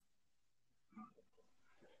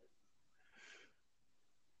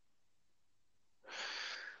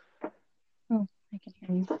I can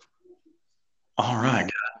hear you. All right,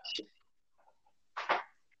 guys.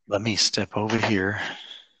 Let me step over here.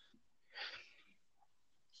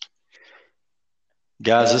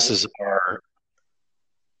 Guys, this is our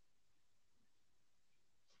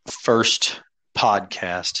first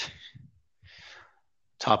podcast,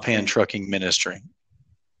 Top Hand Trucking Ministry.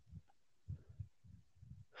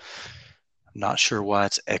 I'm not sure why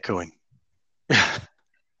it's echoing.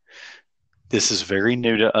 This is very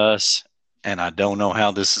new to us, and I don't know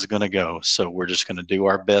how this is going to go. So we're just going to do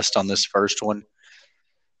our best on this first one.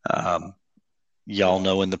 Y'all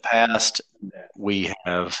know in the past, we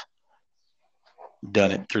have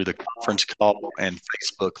done it through the conference call and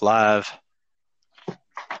Facebook Live.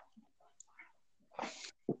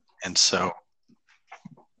 And so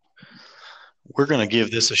we're going to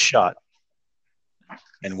give this a shot.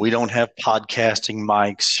 And we don't have podcasting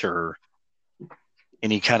mics or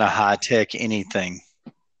any kind of high-tech anything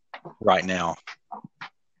right now.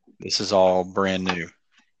 This is all brand new.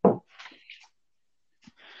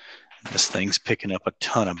 This thing's picking up a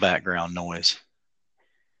ton of background noise.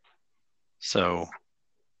 So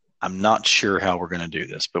I'm not sure how we're going to do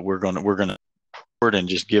this, but we're going to record and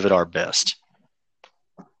just give it our best.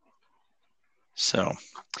 So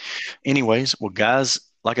anyways, well, guys,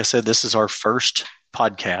 like I said, this is our first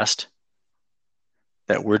podcast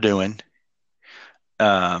that we're doing.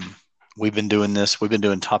 We've been doing this. We've been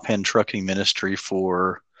doing Top Hand Trucking Ministry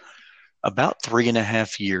for about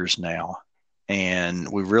 3.5 years now,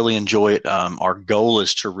 and we really enjoy it. Our goal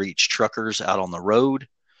is to reach truckers out on the road,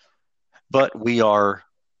 but we are,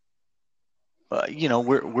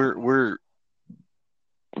 we're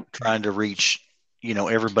trying to reach,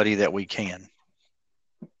 everybody that we can.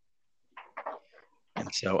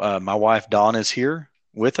 And so my wife Dawn is here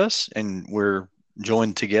with us, and we're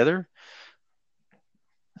joined together.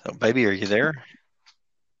 So, baby, are you there?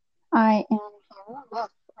 I am here. Yes,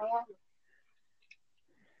 I am.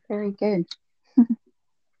 Very good.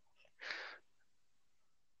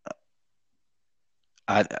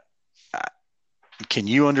 I Can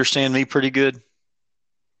you understand me pretty good?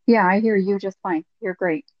 Yeah, I hear you just fine. You're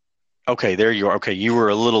great. Okay, there you are. Okay, you were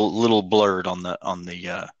a little blurred on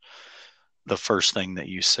the first thing that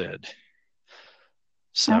you said.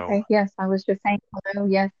 So Okay, yes, I was just saying hello.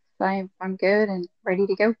 Yes, I'm good and ready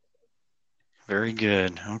to go. very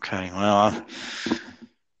good. Okay, well,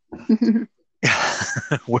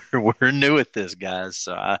 we're new at this, guys.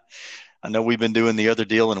 So I know we've been doing the other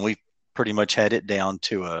deal, and we pretty much had it down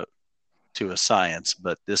to a science,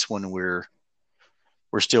 but this one we're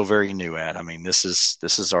still very new at. I mean, this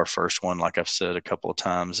is our first one, like I've said a couple of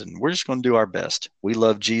times, and we're just going to do our best. We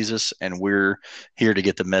love Jesus, and we're here to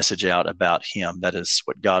get the message out about him. That is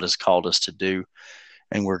what God has called us to do,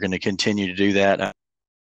 and we're going to continue to do that.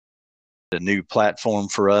 A new platform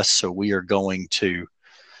for us, so we are going to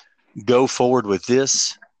go forward with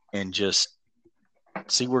this and just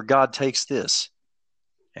see where God takes this.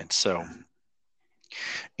 And so,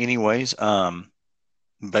 anyways,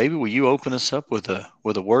 baby, will you open us up with a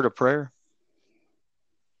word of prayer?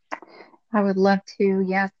 I would love to.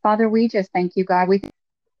 Yes, Father, we just thank you, God.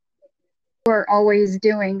 We're always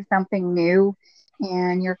doing something new,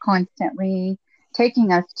 and you're constantly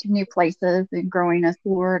taking us to new places and growing us,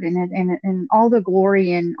 Lord. And all the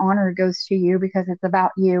glory and honor goes to you because it's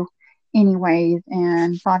about you, anyways.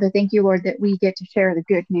 And Father, thank you, Lord, that we get to share the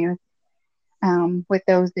good news with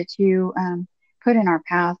those that you put in our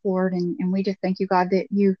path, Lord. And we just thank you, God, that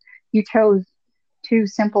you chose two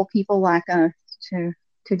simple people like us to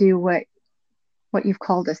do what you've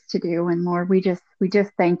called us to do. And Lord, we just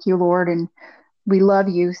thank you, Lord, and we love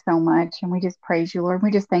you so much, and we just praise you, Lord.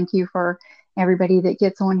 We just thank you for everybody that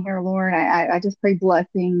gets on here, Lord. I just pray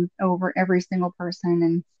blessings over every single person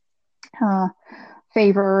and uh,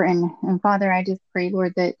 favor. And Father, I just pray,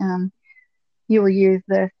 Lord, that you will use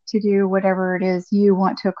this to do whatever it is you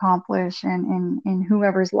want to accomplish and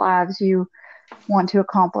whoever's lives you want to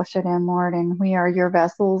accomplish it in, Lord. And we are your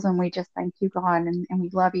vessels, and we just thank you, God, and we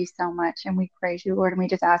love you so much, and we praise you, Lord. And we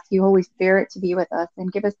just ask you, Holy Spirit, to be with us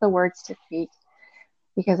and give us the words to speak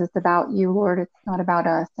because it's about you, Lord. It's not about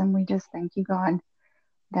us. And we just thank you, God,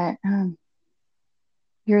 that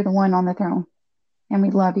you're the one on the throne, and we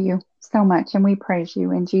love you so much, and we praise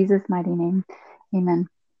you in Jesus' mighty name. Amen.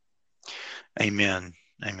 Amen.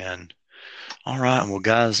 Amen. All right. Well,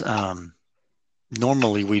 guys,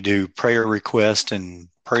 normally we do prayer requests and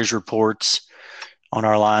praise reports on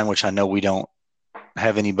our line, which I know we don't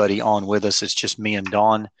have anybody on with us. It's just me and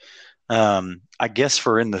Dawn. I guess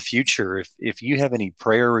for in the future, if you have any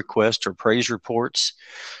prayer requests or praise reports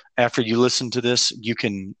after you listen to this, you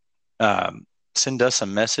can send us a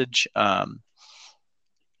message. I'll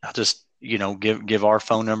just give our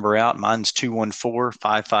phone number out. Mine's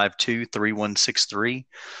 214-552-3163.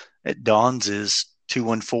 At Dawn's is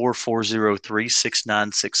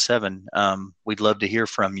 214-403-6967. We'd love to hear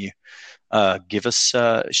from you.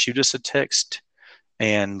 Shoot us a text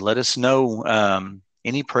and let us know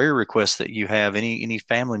any prayer requests that you have, any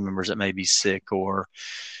family members that may be sick, or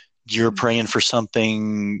you're praying for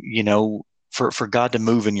something, for God to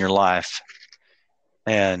move in your life,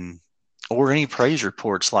 or any praise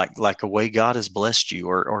reports, like a way God has blessed you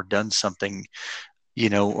or done something,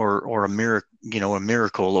 or a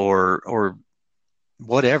miracle or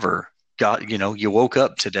whatever. God, you woke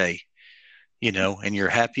up today, and you're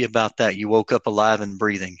happy about that. You woke up alive and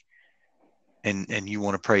breathing, and you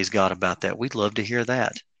want to praise God about that. We'd love to hear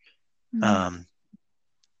that. Mm-hmm.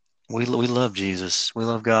 We love Jesus. We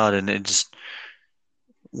love God, and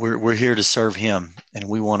we're here to serve Him, and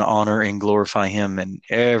we want to honor and glorify Him in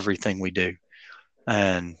everything we do.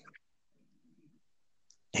 And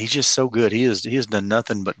He's just so good. He has done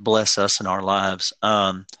nothing but bless us in our lives.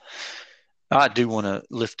 I do want to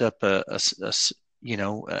lift up a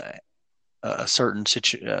certain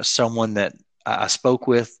someone that I spoke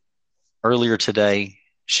with earlier today.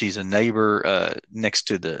 She's a neighbor next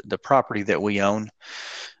to the property that we own,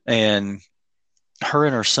 and her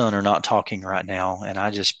and her son are not talking right now. And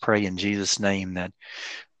I just pray in Jesus' name that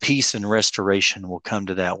peace and restoration will come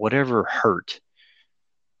to that. Whatever hurt,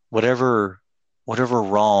 whatever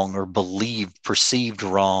wrong or perceived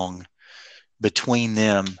wrong between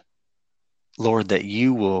them, Lord, that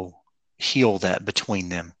you will heal that between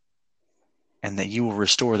them, and that you will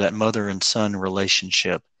restore that mother and son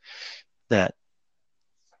relationship that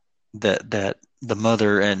the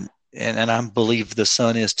mother and I believe the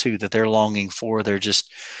son is too, that they're longing for. They're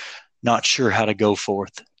just not sure how to go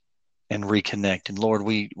forth and reconnect. And Lord,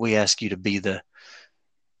 we ask you to be the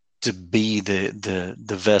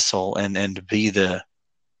vessel and to be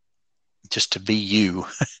just to be you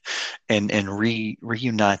and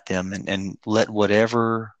reunite them and let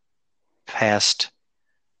whatever past,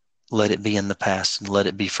 let it be in the past, and let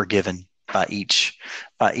it be forgiven by each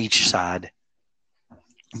side,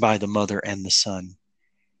 by the mother and the son.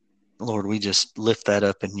 Lord, we just lift that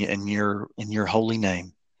up in your holy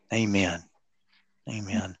name. Amen.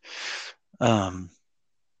 Amen.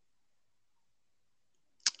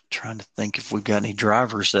 Trying to think if we've got any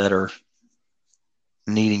drivers that are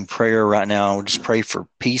needing prayer right now. We'll just pray for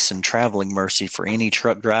peace and traveling mercy for any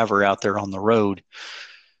truck driver out there on the road.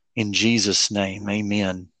 In Jesus' name,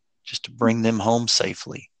 amen. Just to bring them home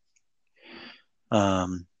safely.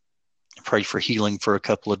 Pray for healing for a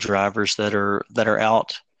couple of drivers that are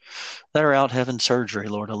out having surgery.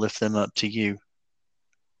 Lord, I lift them up to you.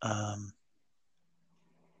 I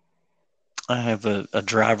have a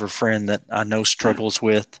driver friend that I know struggles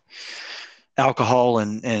with alcohol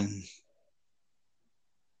and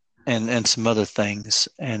some other things.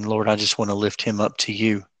 And Lord, I just want to lift him up to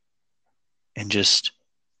you and just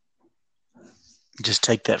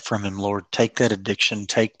take that from him, Lord. Take that addiction,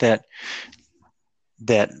 take that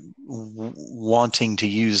wanting to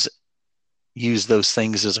use those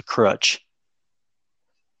things as a crutch.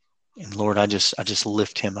 And Lord, I just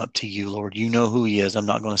lift him up to you, Lord. You know who he is. I'm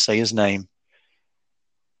not going to say his name.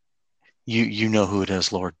 You know who it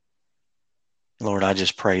is, Lord. Lord, I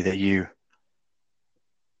just pray that you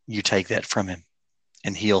take that from him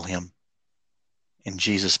and heal him. In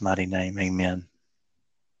Jesus' mighty name, amen.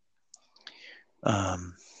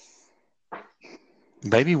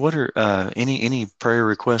 Baby, what are any prayer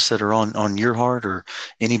requests that are on your heart, or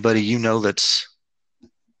anybody you know that's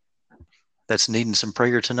needing some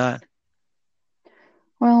prayer tonight?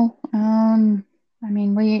 Well, I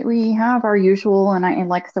mean, we have our usual, and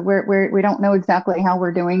like I said, we don't know exactly how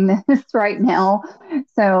we're doing this right now,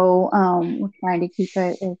 so we're trying to keep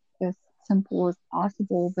it as simple as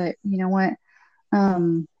possible. But you know what?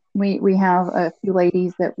 We have a few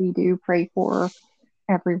ladies that we do pray for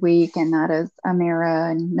every week, and that is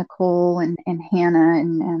Amira and Nicole and Hannah,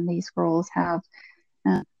 and these girls have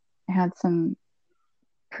had some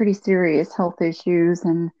pretty serious health issues,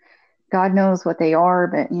 and God knows what they are,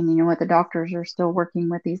 but you know what, the doctors are still working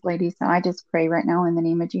with these ladies. So I just pray right now in the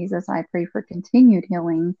name of Jesus, I pray for continued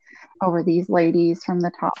healing over these ladies from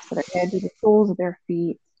the tops of their head to the soles of their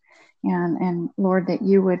feet. And Lord, that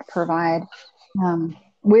you would provide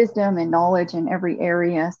wisdom and knowledge in every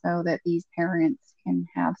area so that these parents can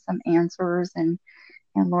have some answers. And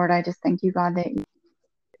Lord, I just thank you, God, that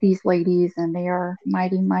these ladies, and they are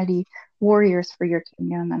mighty, mighty warriors for your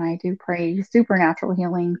kingdom. And I do pray supernatural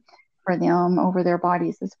healing for them over their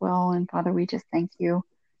bodies as well. And Father, we just thank you.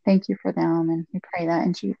 Thank you for them. And we pray that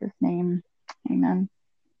in Jesus' name. Amen.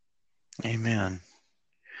 Amen.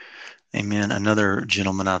 Amen. Another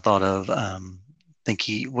gentleman I thought of, think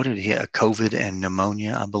what did he have? COVID and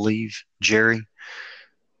pneumonia, I believe. Jerry,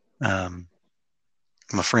 um,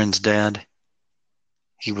 my friend's dad.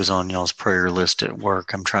 He was on y'all's prayer list at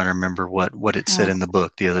work. I'm trying to remember what it said Oh, in the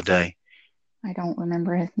book the other day. I don't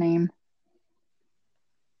remember his name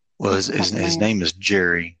Well, off the top of my his head. name is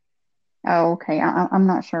Jerry. Oh, okay. I'm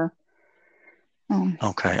not sure.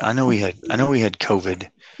 Okay, I know he had COVID,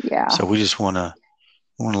 Yeah. so we just want to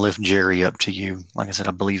lift Jerry up to you. Like I said,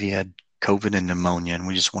 I believe he had COVID and pneumonia, and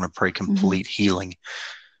we just want to pray Hmm. complete healing.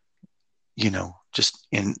 Just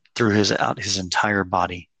in through his entire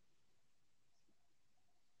body.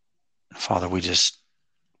 Father,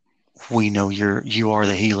 we know you are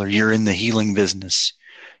the healer. You're in the healing business.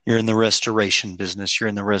 You're in the restoration business. You're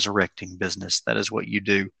in the resurrecting business. That is what you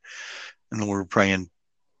do. And we're praying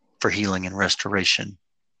for healing and restoration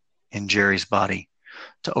in Jerry's body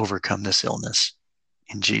to overcome this illness.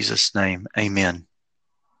 In Jesus' name, amen.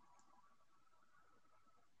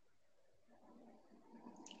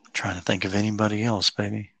 I'm trying to think of anybody else,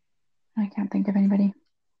 baby. I can't think of anybody.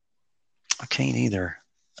 I can't either.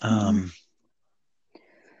 Mm-mm.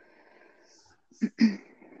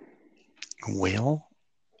 Well,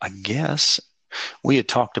 I guess we had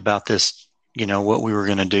talked about this, what we were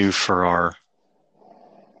going to do for our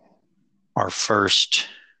first,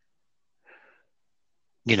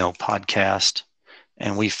 podcast.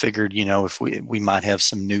 And we figured, if we might have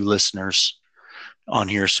some new listeners on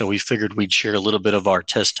here. So we figured we'd share a little bit of our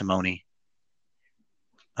testimony.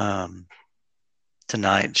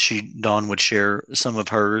 Tonight, Dawn would share some of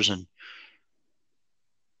hers and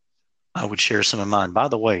I would share some of mine. By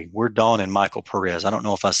the way, we're Dawn and Michael Perez. I don't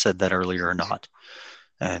know if I said that earlier or not.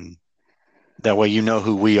 And that way you know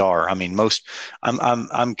who we are. I mean,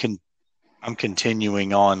 I'm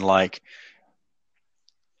continuing on like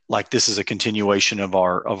this is a continuation of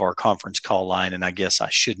our conference call line, and I guess I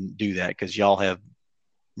shouldn't do that because y'all have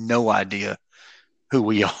no idea who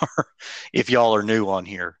we are if y'all are new on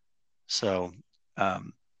here. So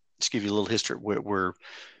let's give you a little history. We're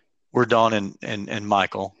Dawn and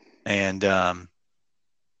Michael, and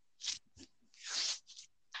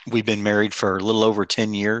we've been married for a little over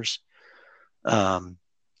 10 years.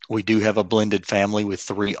 We do have a blended family with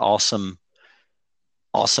three awesome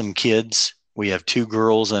kids. We have two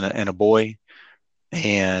girls and a boy,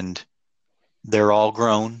 and they're all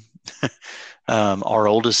grown. Our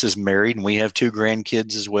oldest is married, and we have two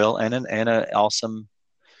grandkids as well, and an awesome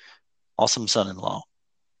son-in-law.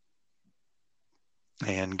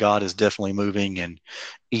 And God is definitely moving in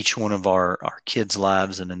each one of our kids'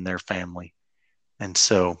 lives and in their family. And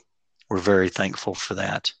so we're very thankful for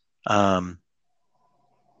that.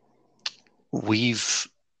 We've,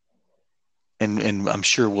 and I'm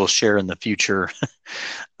sure we'll share in the future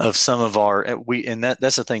of some of and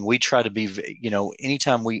that's the thing. We try to be,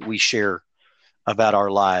 anytime we share about our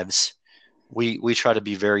lives, we try to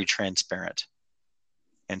be very transparent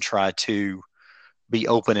and try to be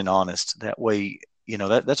open and honest. That way,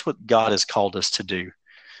 that's what God has called us to do,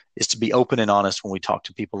 is to be open and honest when we talk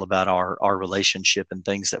to people about our relationship and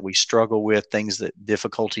things that we struggle with,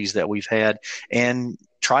 difficulties that we've had, and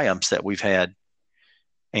triumphs that we've had.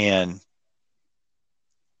 And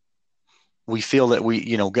we feel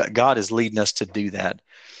that God is leading us to do that.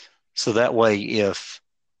 So that way, if,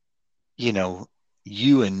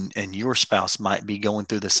 you and your spouse might be going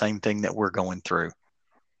through the same thing that we're going through,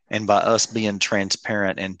 and by us being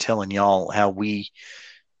transparent and telling y'all how we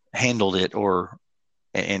handled it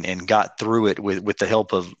and got through it with the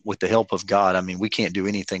help of God. I mean, we can't do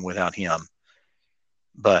anything without him,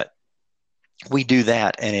 but we do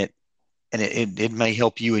that, and it may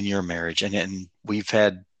help you in your marriage. And we've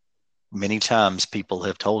had many times people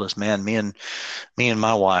have told us, man, me and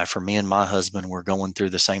my wife, or me and my husband, were going through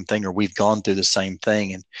the same thing, or we've gone through the same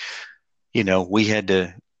thing. And, we've had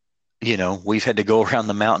to go around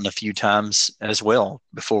the mountain a few times as well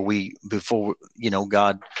before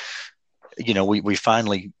God, we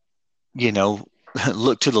finally,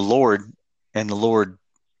 looked to the Lord, and the Lord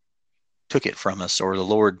took it from us, or the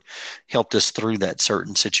Lord helped us through that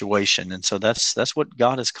certain situation. And so that's what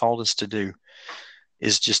God has called us to do,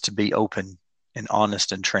 is just to be open and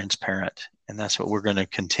honest and transparent. And that's what we're going to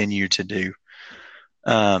continue to do.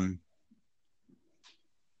 I'll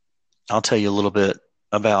tell you a little bit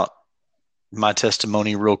about my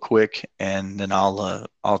testimony real quick, and then I'll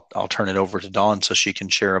turn it over to Dawn so she can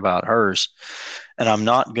share about hers. And I'm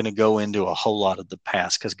not going to go into a whole lot of the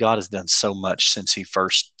past, because God has done so much since he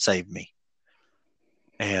first saved me.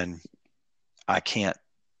 And I can't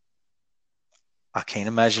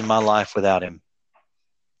imagine my life without him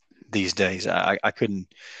these days. I couldn't,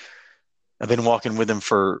 I've been walking with him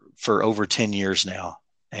for over 10 years now.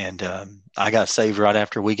 And I got saved right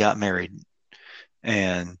after we got married.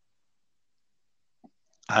 And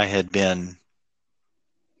I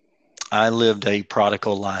lived a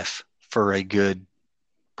prodigal life for a good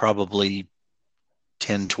probably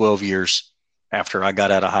 10, 12 years after I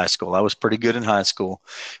got out of high school. I was pretty good in high school,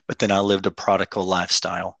 but then I lived a prodigal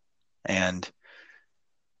lifestyle. And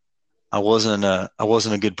I wasn't a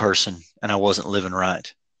good person, and I wasn't living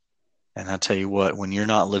right. And I tell you what, when you're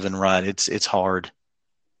not living right, it's hard.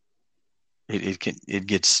 It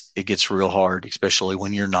gets real hard, especially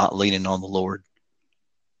when you're not leaning on the Lord.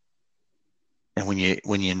 And when you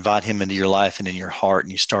invite him into your life and in your heart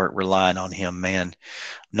and you start relying on him, man, I'm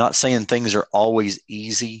not saying things are always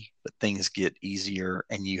easy, but things get easier,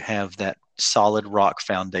 and you have that solid rock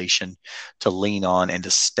foundation to lean on and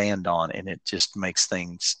to stand on, and it just makes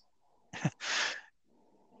things,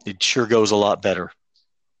 it sure goes a lot better.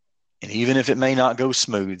 And even if it may not go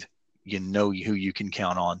smooth, you know who you can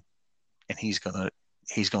count on, and he's gonna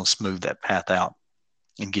smooth that path out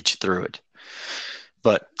and get you through it.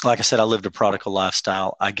 But like I said, I lived a prodigal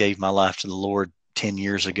lifestyle. I gave my life to the Lord 10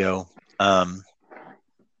 years ago. I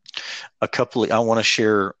want to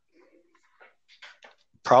share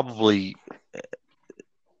probably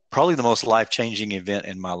the most life-changing event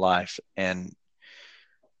in my life. And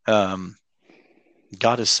God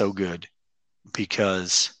is so good,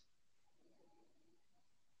 because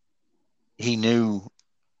he knew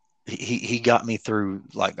he got me through,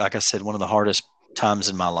 like I said, one of the hardest times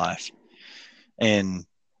in my life. And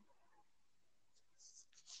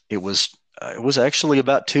it was actually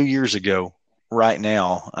about 2 years ago right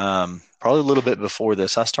now. Probably a little bit before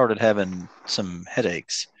this, I started having some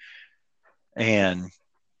headaches, and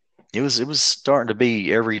it was starting to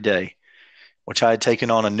be every day, which I had taken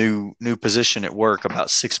on a new position at work about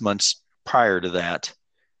 6 months prior to that.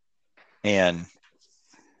 And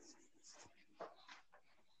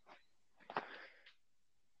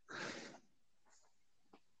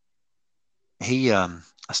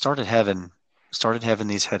I started having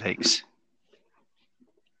these headaches,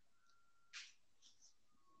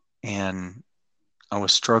 and I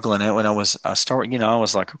was struggling. And when I was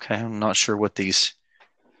like, okay, I'm not sure what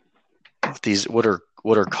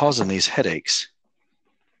are causing these headaches,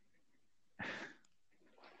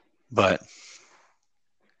 but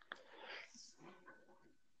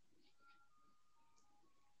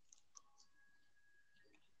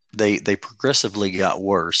they progressively got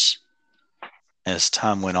worse as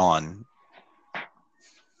time went on.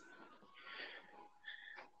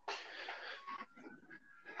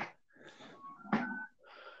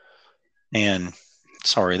 And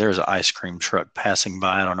sorry, there's an ice cream truck passing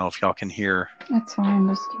by. I don't know if y'all can hear. That's fine.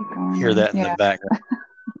 Just keep going. Hear that in the background.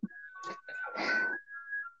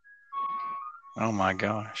 Oh my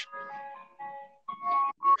gosh.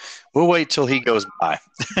 We'll wait till he goes by.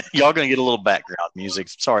 Y'all gonna get a little background music.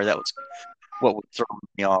 Sorry, that was what was throwing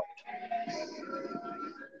me off.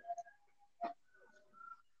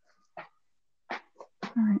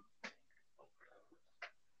 All right.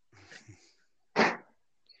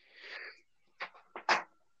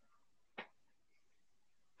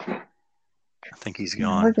 I think he's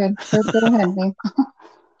gone. We're good. Go ahead, Dave.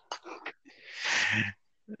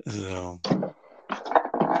 So,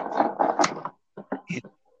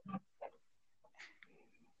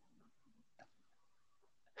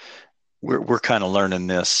 we're kind of learning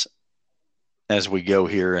this as we go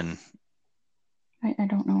here, and I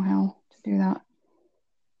don't know how to do that.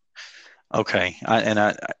 Okay,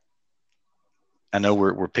 I know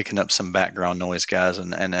we're picking up some background noise, guys,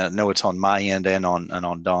 and I know it's on my end and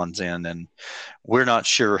on Dawn's end, and we're not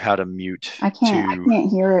sure how to mute. I can't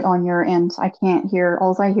hear it on your end. I can't hear.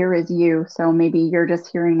 All I hear is you. So maybe you're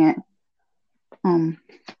just hearing it. I'm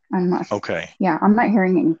not sure. Okay. Yeah, I'm not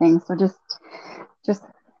hearing anything. So just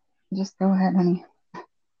go ahead, honey.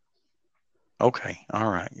 Okay. All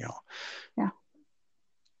right, y'all. Yeah.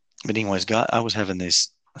 But anyways, I was having these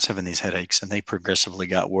headaches, and they progressively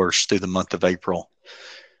got worse through the month of April.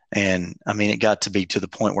 And I mean, it got to be to the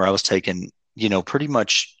point where I was taking, pretty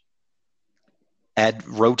much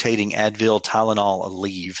rotating Advil, Tylenol,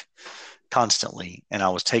 Aleve constantly. And I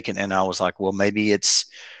was like, well, maybe it's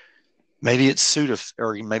Sudafed,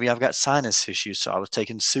 or maybe I've got sinus issues. So I was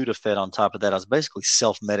taking Sudafed on top of that. I was basically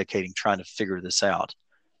self-medicating, trying to figure this out.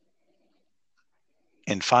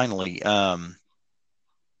 And finally,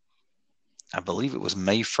 I believe it was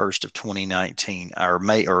May 1st of 2019,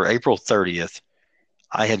 or April 30th,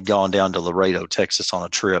 I had gone down to Laredo, Texas on a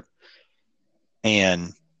trip,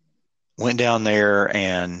 and went down there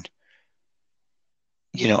and,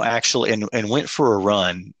 actually, and went for a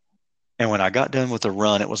run. And when I got done with the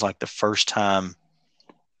run, it was like the first time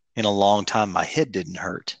in a long time my head didn't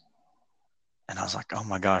hurt. And I was like, oh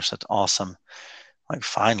my gosh, that's awesome. Like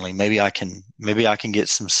finally, maybe I can get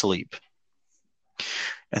some sleep.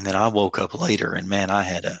 And then I woke up later and man, I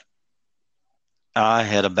had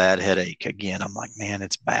a bad headache again. I'm like, man,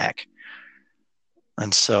 it's back.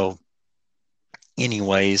 And so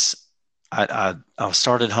anyways, I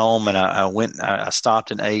started home and I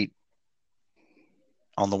stopped and ate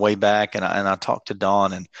on the way back, and I talked to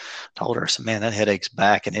Dawn and told her, I said, man, that headache's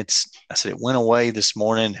back. And I said, it went away this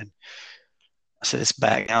morning. And I said, it's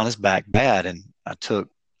back now, it's back bad. And I took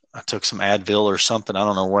some Advil or something. I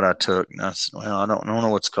don't know what I took. And I said, well, I don't know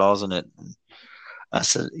what's causing it. And I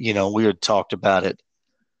said, we had talked about it,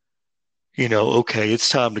 okay, it's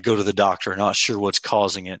time to go to the doctor. Not sure what's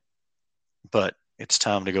causing it, but it's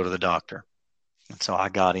time to go to the doctor. And so I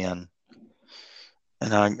got in.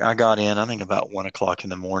 And I got in, I think about 1 o'clock in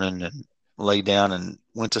the morning and laid down and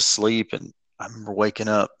went to sleep. And I remember waking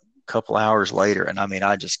up a couple hours later. And I mean,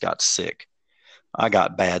 I just got sick. I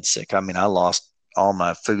got bad sick. I mean, I lost all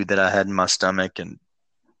my food that I had in my stomach. And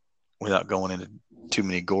without going into too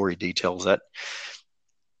many gory details, that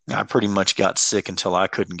I pretty much got sick until I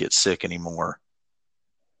couldn't get sick anymore.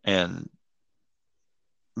 And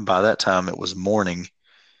by that time, it was morning.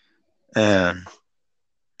 And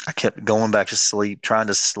I kept going back to sleep, trying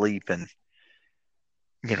to sleep and,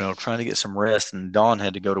 trying to get some rest. And Dawn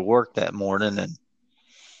had to go to work that morning. And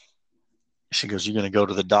she goes, "You're going to go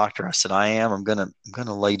to the doctor?" I said, "I am. I'm going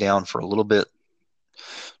to lay down for a little bit,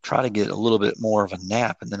 try to get a little bit more of a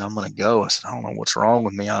nap. And then I'm going to go." I said, "I don't know what's wrong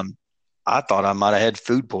with me. I thought I might've had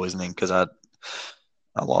food poisoning because I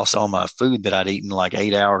lost all my food that I'd eaten like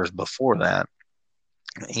 8 hours before that."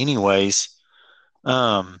 Anyways,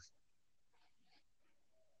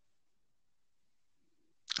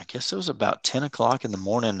 I guess it was about 10 o'clock in the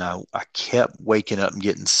morning. I kept waking up and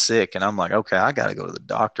getting sick. And I'm like, okay, I got to go to the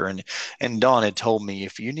doctor. And Dawn had told me,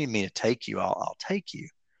 if you need me to take you, I'll take you.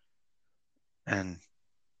 And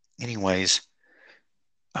anyways,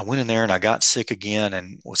 I went in there and I got sick again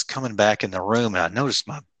and was coming back in the room. And I noticed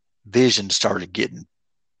my vision started getting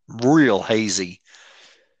real hazy.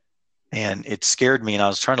 And it scared me. And I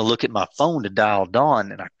was trying to look at my phone to dial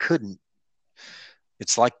Dawn and I couldn't.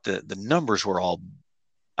 It's like the numbers were all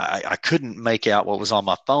I couldn't make out what was on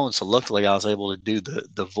my phone. So luckily I was able to do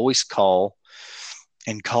the voice call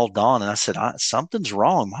and call Dawn. And I said, something's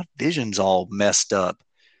wrong. My vision's all messed up.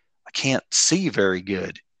 I can't see very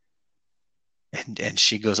good. And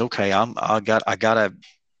she goes, okay, I gotta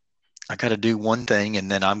do one thing and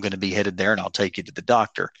then I'm going to be headed there and I'll take you to the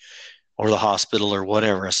doctor or the hospital or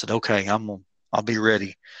whatever. I said, okay, I'll be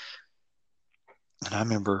ready. And I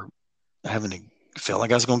remember having to felt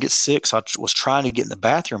like I was going to get sick. So I was trying to get in the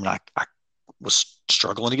bathroom and I was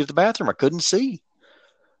struggling to get to the bathroom. I couldn't see.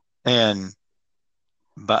 And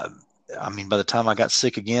by the time I got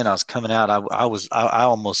sick again, I was coming out. I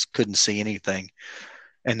almost couldn't see anything.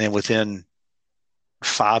 And then within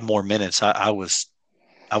 5 more minutes, I was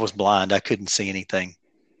blind. I couldn't see anything.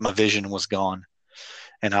 My vision was gone.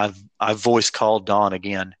 And I voice called Dawn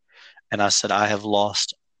again. And I said, I have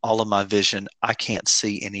lost all of my vision. I can't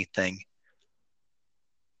see anything.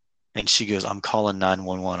 And she goes, I'm calling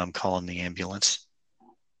 911. I'm calling the ambulance.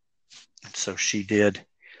 And so she did.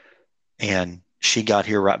 And she got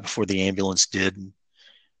here right before the ambulance did. And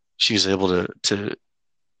she was able to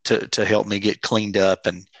help me get cleaned up.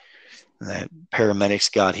 And the paramedics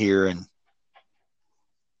got here and,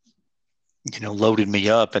 loaded me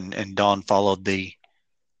up. And Dawn followed the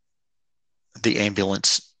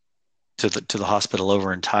ambulance to the hospital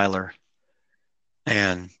over in Tyler.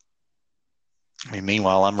 And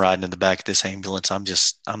meanwhile, I'm riding in the back of this ambulance. I'm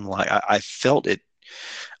like, I felt it.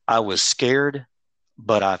 I was scared,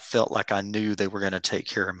 but I felt like I knew they were going to take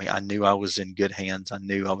care of me. I knew I was in good hands. I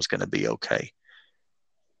knew I was going to be okay.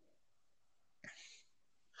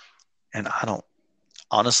 And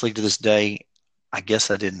honestly, to this day, I guess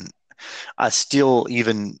I still,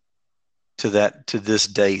 even to this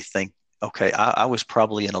day, think, okay, I was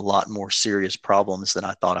probably in a lot more serious problems than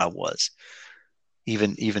I thought I was.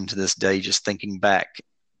 Even to this day, just thinking back,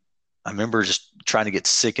 I remember just trying to get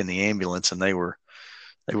sick in the ambulance and they were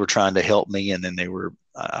trying to help me. And then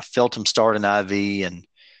I felt them start an IV and,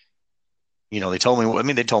 they told me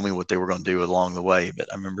what they were going to do along the way,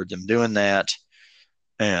 but I remember them doing that.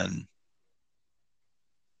 And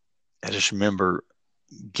I just remember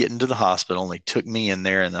getting to the hospital and they took me in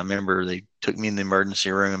there. And I remember they took me in the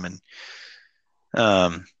emergency room and,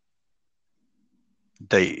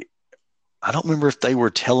 I don't remember if they were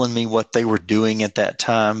telling me what they were doing at that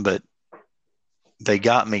time, but they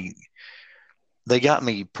got me they got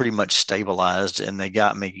me pretty much stabilized, and they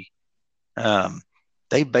got me. Um,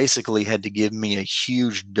 they basically had to give me a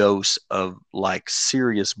huge dose of like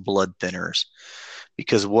serious blood thinners,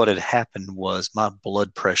 because what had happened was my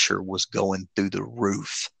blood pressure was going through the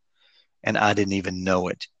roof, and I didn't even know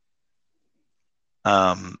it.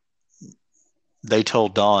 Um, they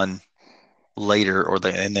told Dawn later,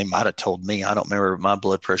 and they might have told me, I don't remember. My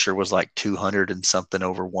blood pressure was like 200 and something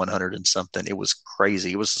over 100 and something. It was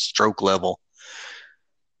crazy. It was a stroke level.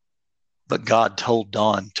 But God told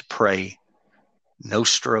Dawn to pray no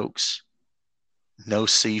strokes, no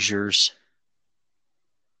seizures,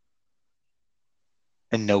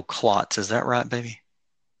 and no clots. Is that right, baby?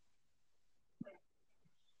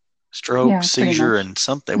 Stroke, Yeah, pretty seizure, much. and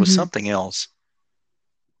something. It was Hmm. something else.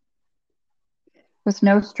 With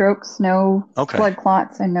no strokes, no Okay. blood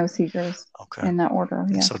clots, and no seizures Okay. in that order.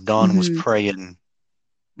 And Yes. so Dawn was Hmm. praying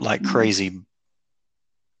like Yeah. crazy,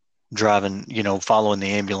 driving, following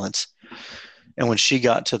the ambulance. And when she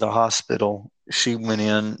got to the hospital, she went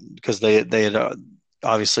in because they had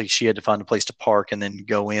obviously she had to find a place to park and then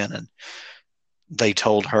go in, and they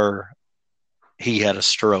told her he had a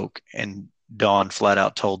stroke, and Dawn flat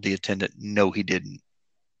out told the attendant, no, he didn't,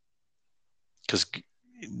 because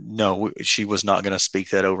no, she was not going to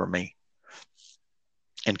speak that over me.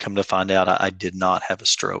 And come to find out, I did not have a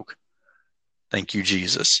stroke. Thank you,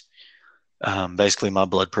 Jesus. Basically, my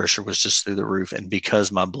blood pressure was just through the roof. And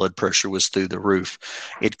because my blood pressure was through the roof,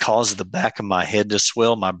 it caused the back of my head to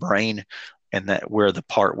swell, my brain, and that where the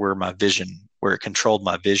part where my vision, where it controlled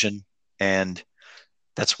my vision. And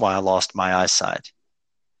that's why I lost my eyesight.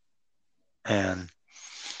 And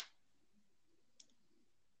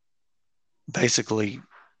basically,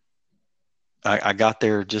 I got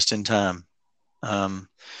there just in time. If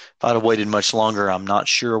I'd have waited much longer, I'm not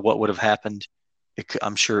sure what would have happened.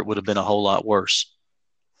 I'm sure it would have been a whole lot worse.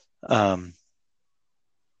 Um,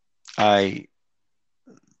 I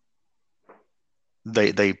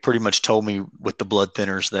they pretty much told me with the blood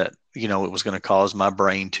thinners that it was going to cause my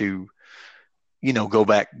brain to go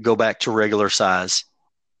back to regular size,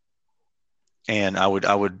 and I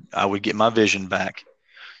would get my vision back.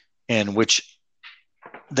 And which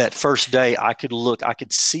that first day I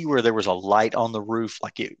could see where there was a light on the roof,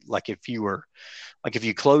 like if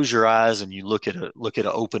you close your eyes and you look at an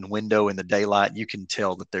open window in the daylight, you can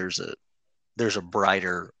tell that there's a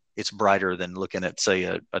brighter, it's brighter than looking at, say,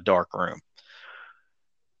 a dark room.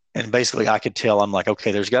 And basically I could tell, I'm like,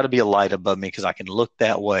 okay, there's got to be a light above me because I can look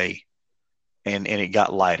that way, and it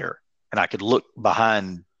got lighter. And I could look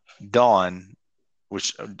behind Dawn,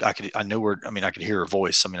 which I knew where, I mean, I could hear her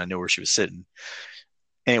voice. I mean, I knew where she was sitting,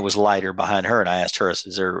 and it was lighter behind her. And I asked her, I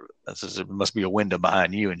says, there must be a window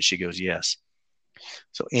behind you. And she goes, yes.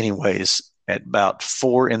 So anyways, at about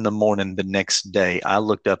 4 in the morning the next day, I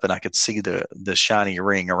looked up and I could see the shiny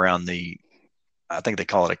ring around I think they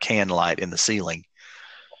call it a can light in the ceiling.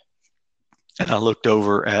 And I looked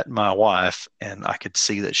over at my wife and I could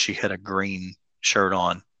see that she had a green shirt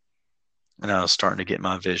on, and I was starting to get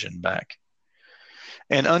my vision back.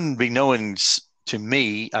 And unbeknownst to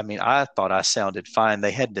me, I mean, I thought I sounded fine.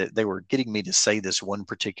 They were getting me to say this one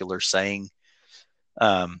particular saying.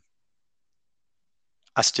 Um,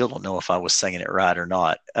 I still don't know if I was saying it right or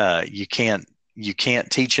not. You can't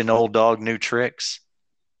teach an old dog new tricks.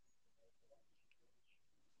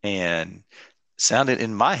 And sounded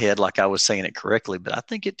in my head like I was saying it correctly, but I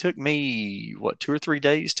think it took me, what, 2 or 3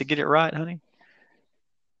 days to get it right, honey?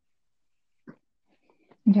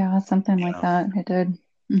 Yeah, something like Yeah. that. It did.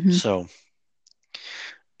 Hmm. So,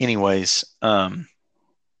 anyways, the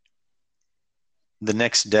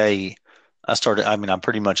next day I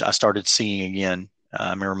started seeing again. I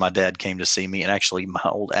remember my dad came to see me, and actually my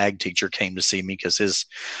old ag teacher came to see me because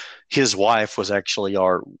his wife was actually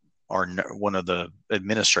our one of the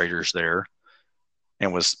administrators there,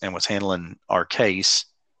 and was handling our case.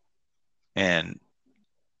 And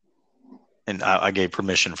and I gave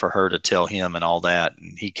permission for her to tell him and all that,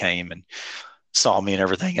 and he came and saw me and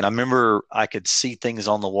everything. And I remember I could see things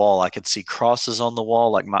on the wall. I could see crosses on the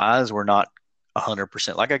wall. Like my eyes were not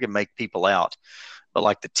 100%. Like I could make people out, but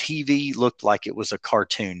like the TV looked like it was a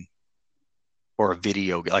cartoon or a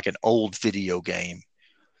video, like an old video game.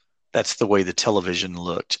 That's the way the television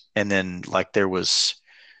looked. And then like there was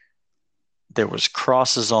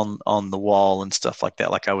crosses on the wall and stuff like that.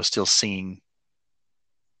 Like I was still seeing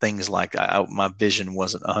things like my vision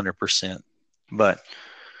wasn't 100%. But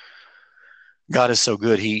God is so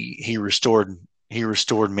good. He restored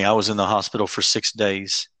me. I was in the hospital for 6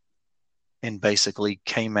 days and basically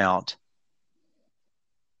came out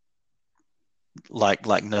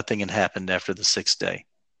like nothing had happened after the sixth day.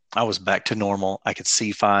 I was back to normal. I could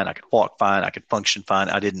see fine. I could walk fine. I could function fine.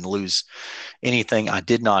 I didn't lose anything. I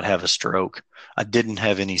did not have a stroke. I didn't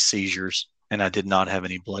have any seizures, and I did not have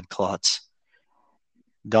any blood clots.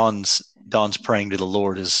 Dawn's praying to the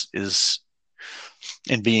Lord is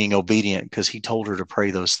and being obedient because He told her to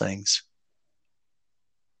pray those things.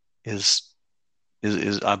 Is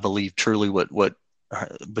I believe truly what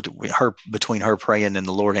between her praying and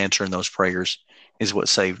the Lord answering those prayers is what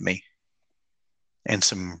saved me, and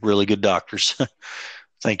some really good doctors.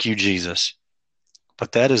 Thank you, Jesus.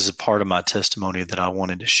 But that is a part of my testimony that I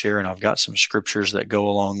wanted to share, and I've got some scriptures that go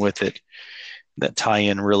along with it that tie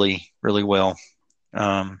in really, really well.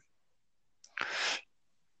 It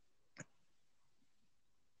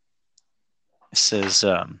says,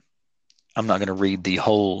 I'm not going to read the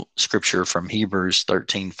whole scripture from Hebrews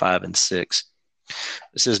 13:5-6.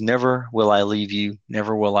 It says, never will I leave you,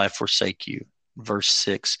 never will I forsake you. Verse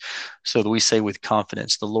 6, so that we say with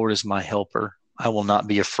confidence, the Lord is my helper. I will not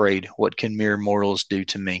be afraid. What can mere mortals do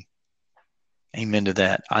to me? Amen to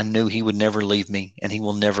that. I knew He would never leave me, and He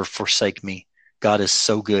will never forsake me. God is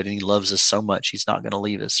so good, and He loves us so much. He's not going to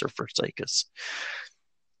leave us or forsake us.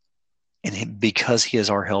 And because He is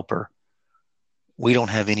our helper, we don't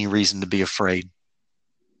have any reason to be afraid.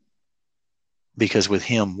 Because with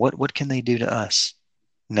Him, what can they do to us?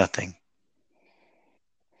 Nothing.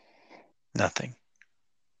 Nothing.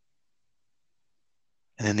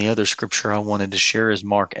 And then the other scripture I wanted to share is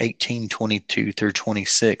Mark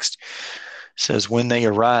 18:22-26. It says, when they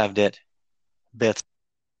arrived at Beth.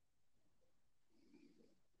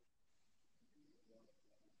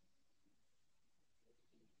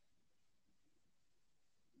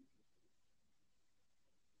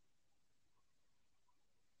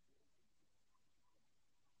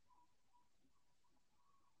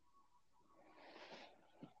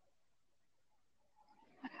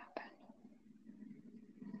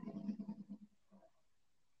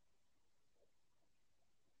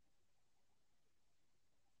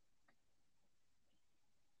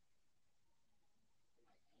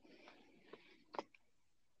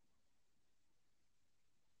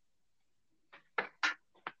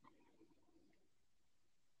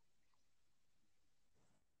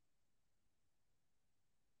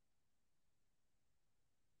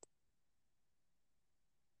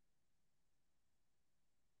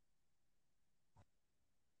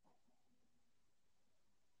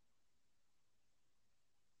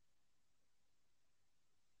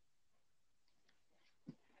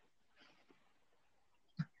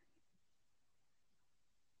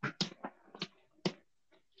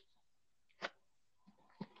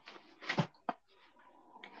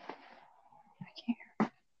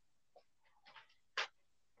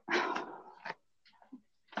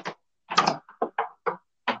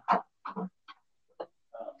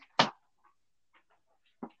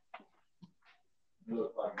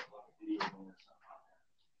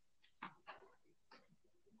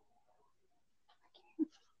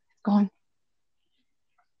 Gone.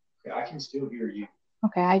 Okay, I can still hear you.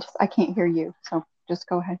 Okay, I can't hear you, so just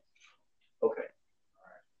go ahead. Okay.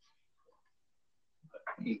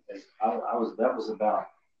 All right. That was about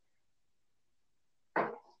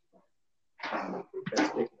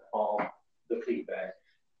taking all the feedback.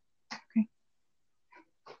 Okay.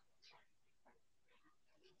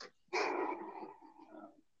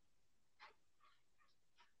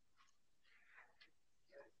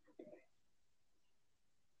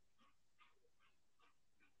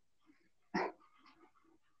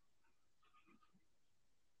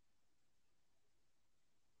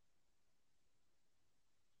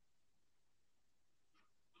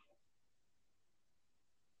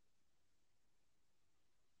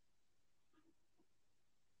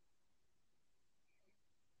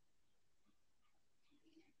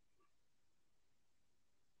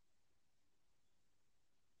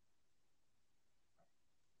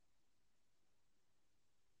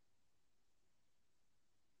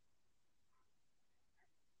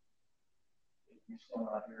 You're still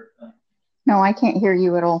not here. No, I can't hear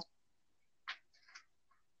you at all.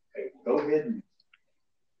 Okay, go ahead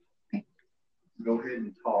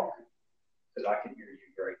and talk, because I can hear you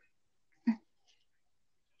great.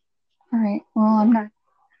 All right. Well,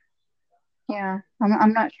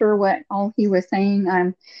 I'm not sure what all he was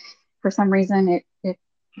saying. For some reason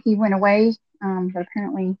he went away. But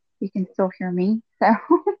apparently he can still hear me. So,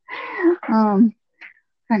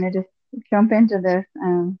 kind of just jump into this.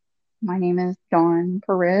 My name is Dawn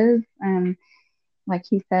Perez. Like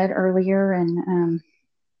he said earlier, and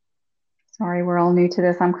sorry, we're all new to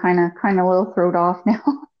this. I'm kind of a little thrown off now,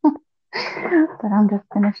 but I'm just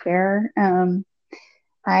gonna share.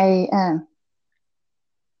 I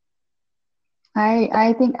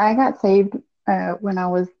I think I got saved when I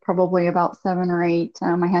was probably about 7 or 8.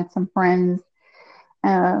 I had some friends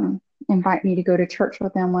um, invite me to go to church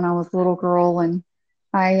with them when I was a little girl, and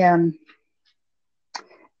I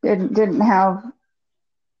didn't have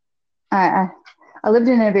I I lived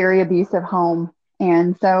in a very abusive home,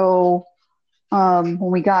 and so when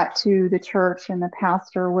we got to the church and the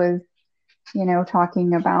pastor was,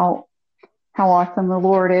 talking about how awesome the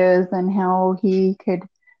Lord is and how he could,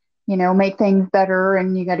 make things better.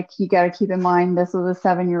 And you got to keep in mind this was a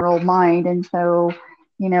 7-year-old mind, and so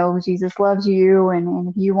Jesus loves you, and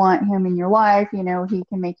if you want him in your life, he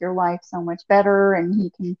can make your life so much better, and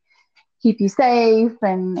he can keep you safe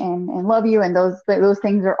and love you, and those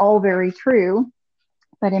things are all very true.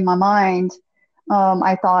 But in my mind,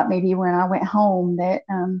 I thought maybe when I went home that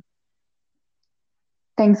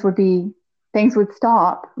things would be things would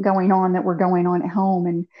stop going on that were going on at home,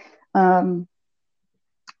 and um,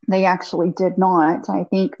 they actually did not. I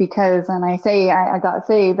think because, and I say I got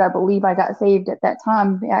saved, I believe I got saved at that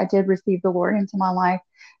time. I did receive the Lord into my life,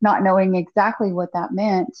 not knowing exactly what that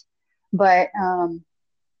meant, but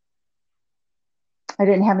I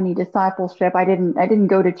didn't have any discipleship. I didn't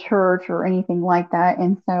go to church or anything like that.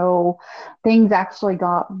 And so things actually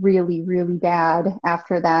got really, really bad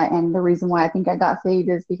after that. And the reason why I think I got saved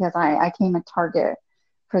is because I came a target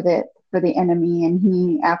for the enemy.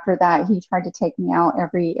 And after that he tried to take me out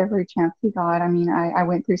every chance he got. I mean, I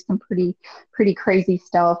went through some pretty crazy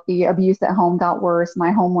stuff. The abuse at home got worse. My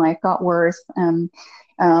home life got worse.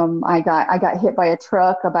 I got hit by a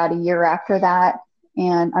truck about a year after that,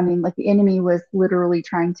 and I mean, like the enemy was literally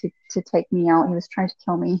trying to take me out. He was trying to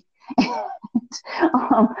kill me.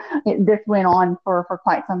 This went on for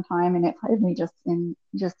quite some time, and it finally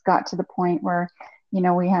just got to the point where,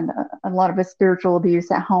 we had a lot of a spiritual abuse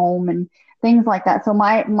at home and things like that. So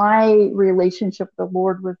my relationship with the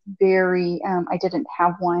Lord was very, I didn't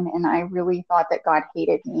have one, and I really thought that God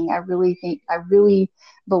hated me. I really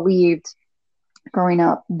believed growing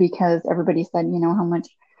up, because everybody said, how much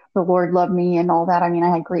the Lord loved me and all that. I mean, I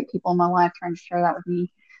had great people in my life trying to share that with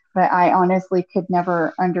me, but I honestly could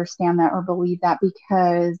never understand that or believe that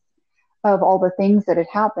because of all the things that had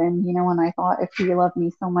happened, and I thought, if he loved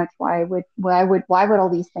me so much, why would all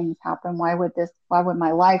these things happen? Why would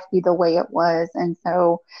my life be the way it was? And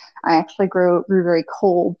so I actually grew very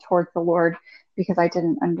cold towards the Lord because I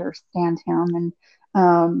didn't understand him.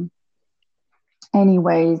 And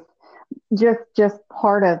anyways, just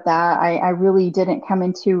part of that, I really didn't come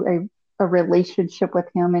into a relationship with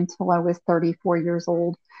him until I was 34 years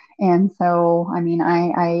old. And so, I mean,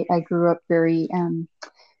 I grew up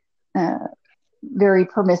uh, very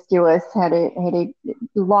promiscuous, had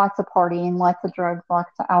lots of partying, lots of drugs,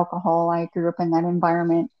 lots of alcohol. I grew up in that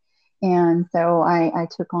environment. And so I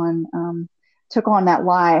took on that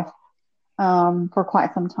life for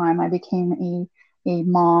quite some time. I became a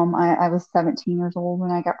mom. I was 17 years old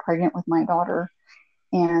when I got pregnant with my daughter.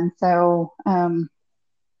 And so,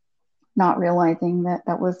 not realizing that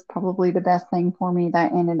that was probably the best thing for me,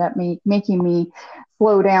 that ended up making me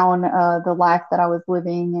slow down the life that I was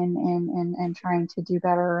living, and trying to do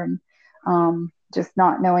better, and just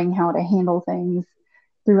not knowing how to handle things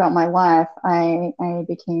throughout my life. I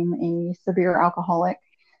became a severe alcoholic,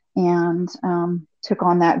 and took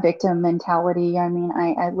on that victim mentality. I mean,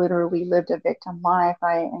 I literally lived a victim life.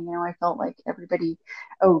 I felt like everybody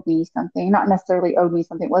owed me something, not necessarily owed me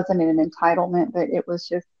something. It wasn't an entitlement, but it was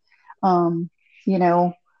just, um, you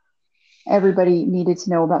know, everybody needed to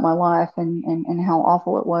know about my life, and how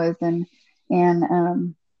awful it was. And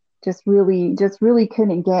just really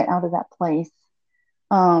couldn't get out of that place,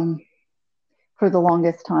 um, for the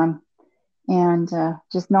longest time. And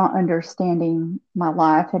just not understanding my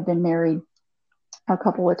life. Had been married a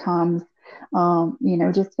couple of times,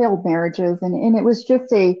 just failed marriages, and it was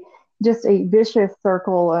just a vicious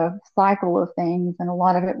cycle of things, and a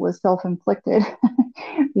lot of it was self-inflicted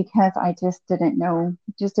because I just didn't know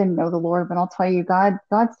the Lord. But I'll tell you, God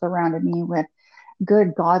surrounded me with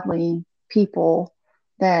good, godly people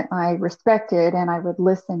that I respected and I would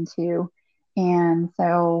listen to. And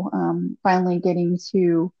so, finally getting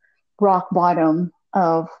to rock bottom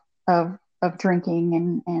of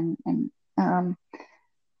drinking and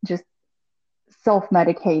just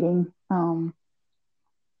self-medicating.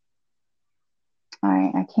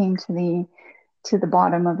 I came to the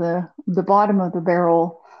bottom of the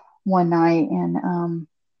barrel one night, and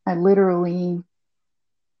I literally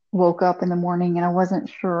woke up in the morning, and I wasn't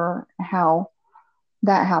sure how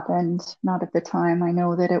that happened. Not at the time. I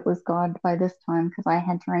know that it was God by this time, because I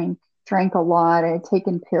had drank a lot. I had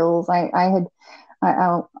taken pills. I had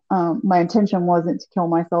my intention wasn't to kill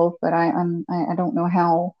myself, but I don't know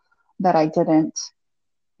how that I didn't.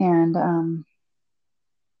 And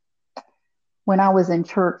when I was in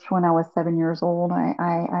church, when I was 7 years old,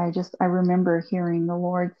 I remember hearing the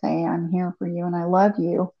Lord say, "I'm here for you and I love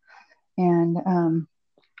you." And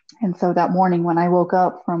so that morning when I woke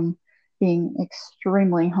up from being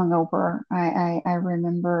extremely hungover, I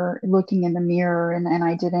remember looking in the mirror, and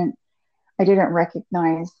I didn't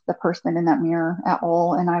recognize the person in that mirror at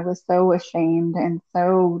all. And I was so ashamed and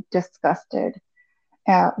so disgusted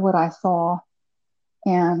at what I saw.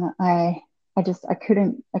 And I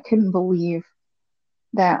couldn't believe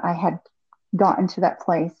that I had gotten to that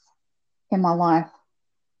place in my life.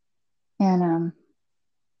 And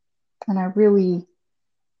and I really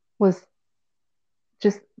was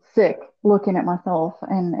just sick looking at myself.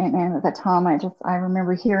 And at that time, I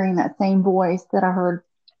remember hearing that same voice that I heard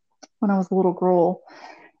when I was a little girl.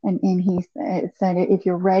 And he said, "If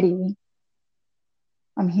you're ready,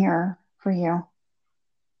 I'm here for you."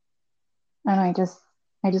 And I just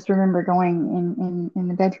remember going in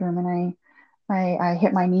the bedroom, and I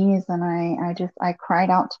hit my knees, and I cried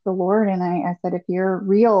out to the Lord, and I said, "If you're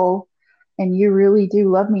real and you really do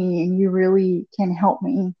love me and you really can help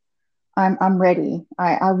me, I'm ready.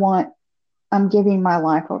 I'm giving my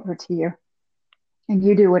life over to you, and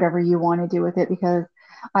you do whatever you want to do with it, because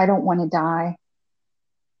I don't want to die."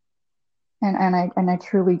 And I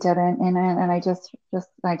truly didn't. And I just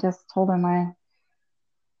told him,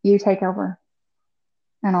 "You take over."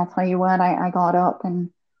 And I'll tell you what, I got up,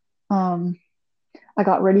 and um, I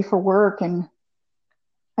got ready for work, and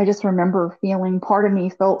I just remember feeling, part of me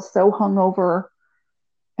felt so hungover,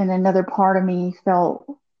 and another part of me felt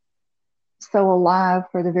so alive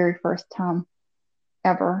for the very first time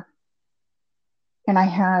ever. And I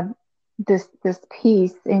had this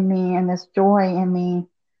peace in me and this joy in me,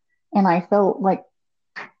 and I felt like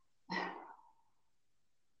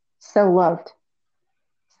so loved,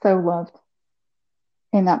 so loved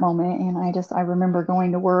in that moment. And I remember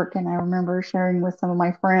going to work, and I remember sharing with some of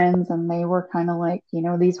my friends, and they were kind of like,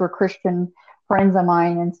 these were Christian friends of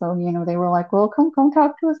mine. And so, they were like, "Well, come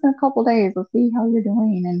talk to us in a couple of days. Let's see how you're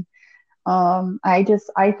doing." And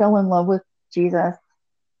I fell in love with Jesus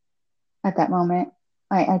at that moment.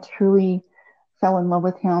 I truly fell in love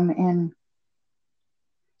with him, and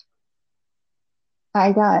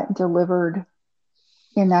I got delivered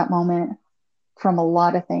in that moment from a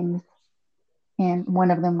lot of things. And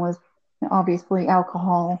one of them was obviously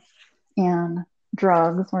alcohol and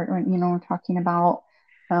drugs. We're talking about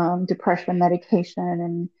depression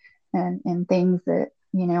medication and things that,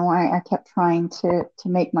 I kept trying to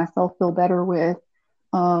make myself feel better with.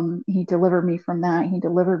 He delivered me from that. He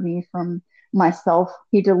delivered me from myself.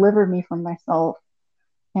 He delivered me from myself.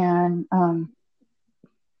 And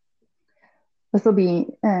this will be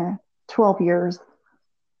 12 years,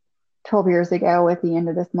 12 years ago at the end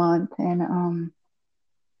of this month. And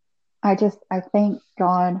I thank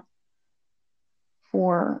God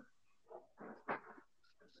for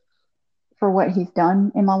what he's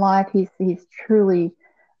done in my life. He's truly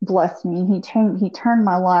blessed me. He turned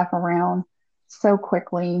my life around so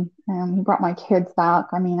quickly. He brought my kids back.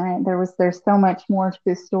 I mean, there's so much more to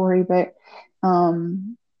this story, but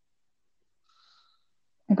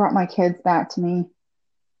he brought my kids back to me,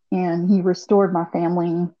 and he restored my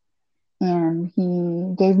family, and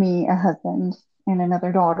he gave me a husband and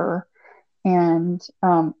another daughter. And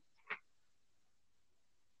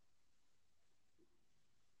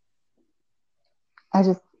I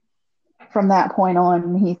just, from that point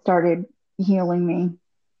on, he started healing me.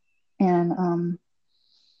 And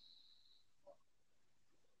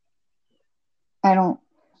I don't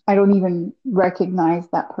even recognize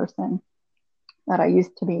that person that I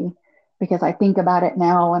used to be, because I think about it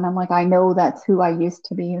now and I'm like, I know that's who I used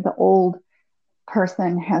to be. The old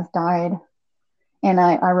person has died. And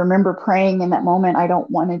I remember praying in that moment, I don't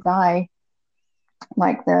want to die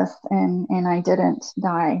like this. And I didn't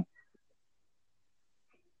die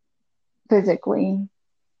physically,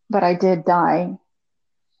 but I did die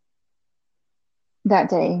that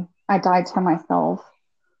day. I died to myself.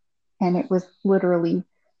 And it was literally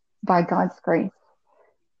by God's grace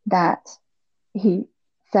that he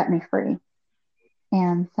set me free.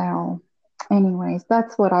 And so, anyways,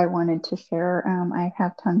 that's what I wanted to share. I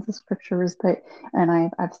have tons of scriptures,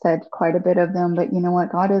 and I've said quite a bit of them, but you know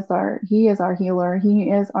what? He is our healer. He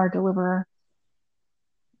is our deliverer.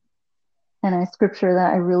 And a scripture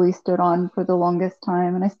that I really stood on for the longest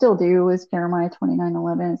time, and I still do, is Jeremiah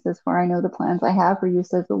 29:11. It says, "For I know the plans I have for you,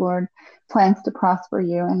 says the Lord, plans to prosper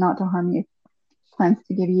you and not to harm you, plans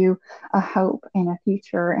to give you a hope and a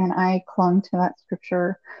future." And I clung to that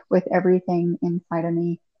scripture with everything inside of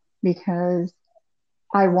me, because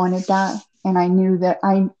I wanted that. And I knew that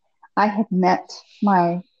I I had met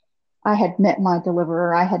my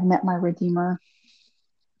deliverer. I had met my redeemer,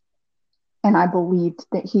 and I believed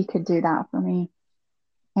that he could do that for me,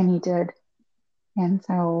 and he did. And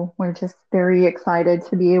so we're just very excited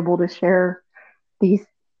to be able to share these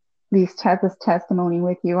this testimony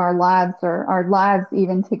with you. Our lives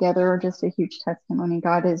even together are just a huge testimony.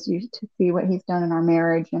 God is used to see what he's done in our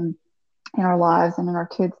marriage and in our lives and in our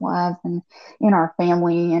kids' lives and in our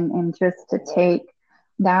family, and just to take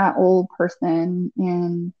that old person.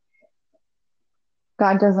 And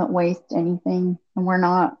God doesn't waste anything, and we're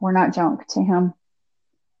not junk to him,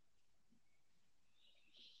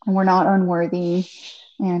 and we're not unworthy,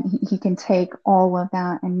 and he can take all of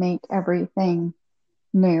that and make everything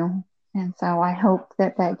new. And so I hope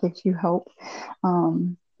that that gives you hope.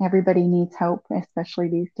 Everybody needs hope, especially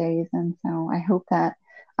these days. And so I hope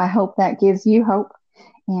that gives you hope.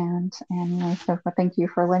 And anyway, so thank you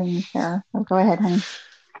for letting me share. So go ahead, honey.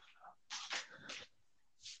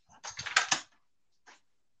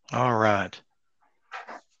 All right.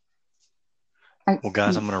 Well,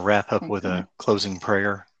 guys, I'm going to wrap up with a closing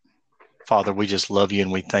prayer. Father, we just love you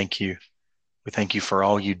and we thank you. We thank you for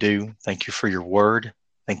all you do. Thank you for your word.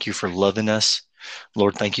 Thank you for loving us.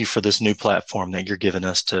 Lord, thank you for this new platform that you're giving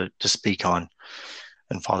us to speak on.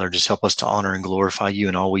 And Father, just help us to honor and glorify you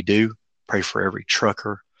in all we do. Pray for every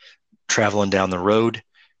trucker traveling down the road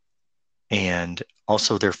and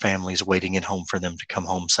also their families waiting at home for them to come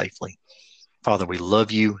home safely. Father, we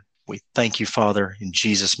love you. We thank you, Father, in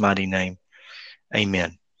Jesus' mighty name.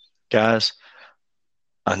 Amen. Guys,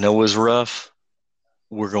 I know it was rough.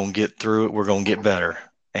 We're going to get through it. We're going to get better.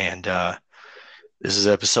 And this is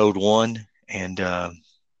episode 1. And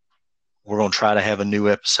we're going to try to have a new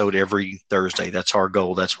episode every Thursday. That's our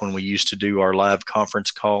goal. That's when we used to do our live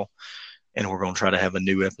conference call. And we're going to try to have a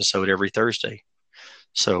new episode every Thursday.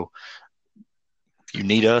 So if you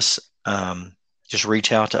need us, just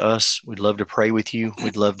reach out to us. We'd love to pray with you.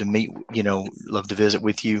 We'd love to meet, love to visit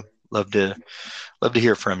with you. Love to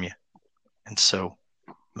hear from you. And so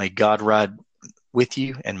may God ride with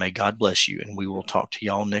you and may God bless you. And we will talk to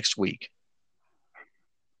y'all next week.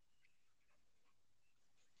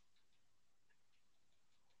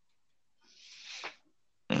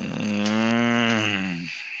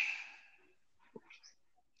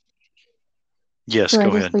 Yes, go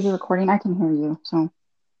ahead. I just leave the recording? I can hear you. So,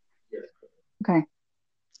 okay.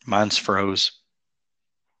 Mine's froze.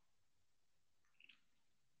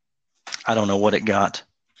 I don't know what it got.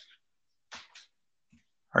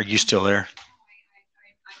 Are you still there?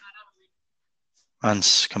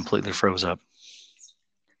 Mine's completely froze up.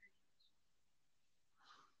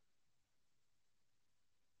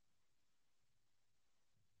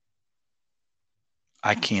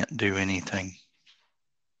 I can't do anything.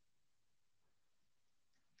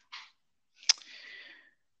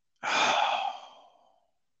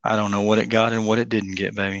 I don't know what it got and what it didn't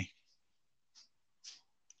get, baby.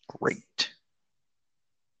 Great.